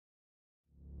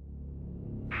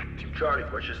Team Charlie,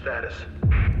 what's your status?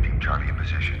 Team Charlie in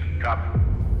position. Copy.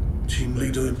 Team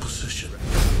leader in position.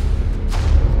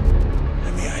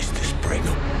 Let me ice this break.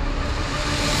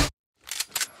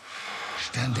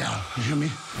 Stand down. You hear me?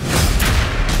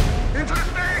 Into the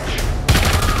stage!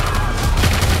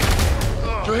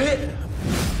 You hit?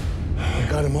 I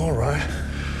got him all right.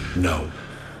 No.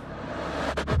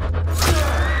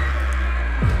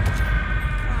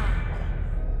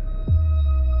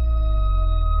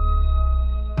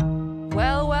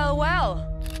 Well, well, well.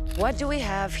 What do we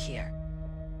have here?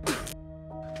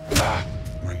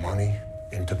 My money,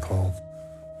 Interpol.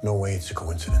 No way it's a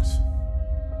coincidence.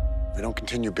 We don't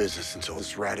continue business until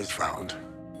this rat is found.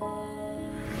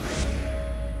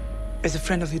 Is a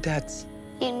friend of your dad's.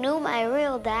 You knew my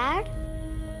real dad?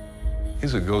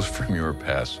 He's a ghost from your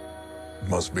past.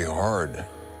 Must be hard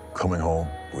coming home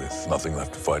with nothing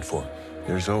left to fight for.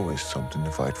 There's always something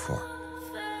to fight for.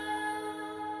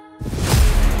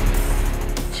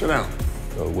 Sit down.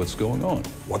 What's going on?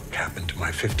 What happened to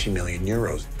my 50 million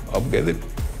euros? I'll get it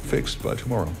fixed by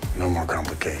tomorrow. No more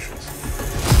complications.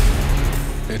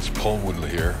 It's Paul Woodley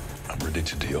here. I'm ready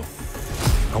to deal.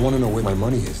 I want to know where my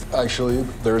money is. Actually,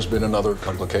 there's been another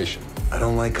complication. I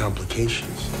don't like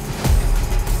complications.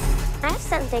 I have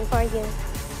something for you.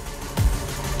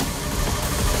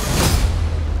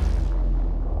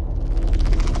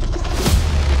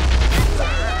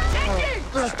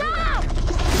 Stop!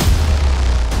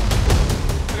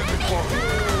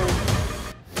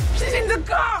 She's in the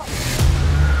car!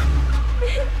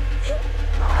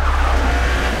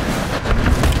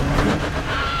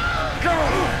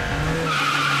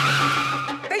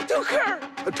 They took her!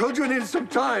 I told you I needed some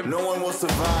time. No one will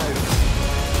survive.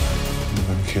 I'm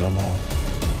gonna kill them all.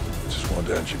 I just want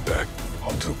to have you back.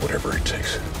 I'll do whatever it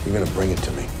takes. You're gonna bring it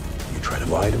to me. You try to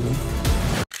lie to me,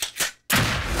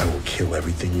 I will kill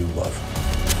everything you love.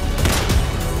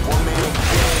 One man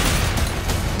game.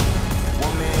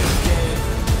 One man game.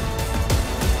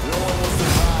 No one will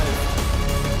survive.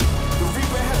 The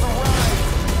Reaper has arrived.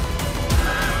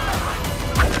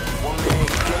 One man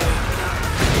game.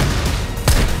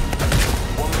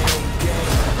 One man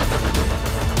game.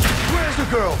 Where's the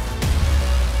girl?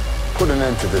 Put an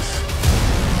end to this.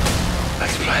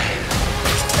 Let's play.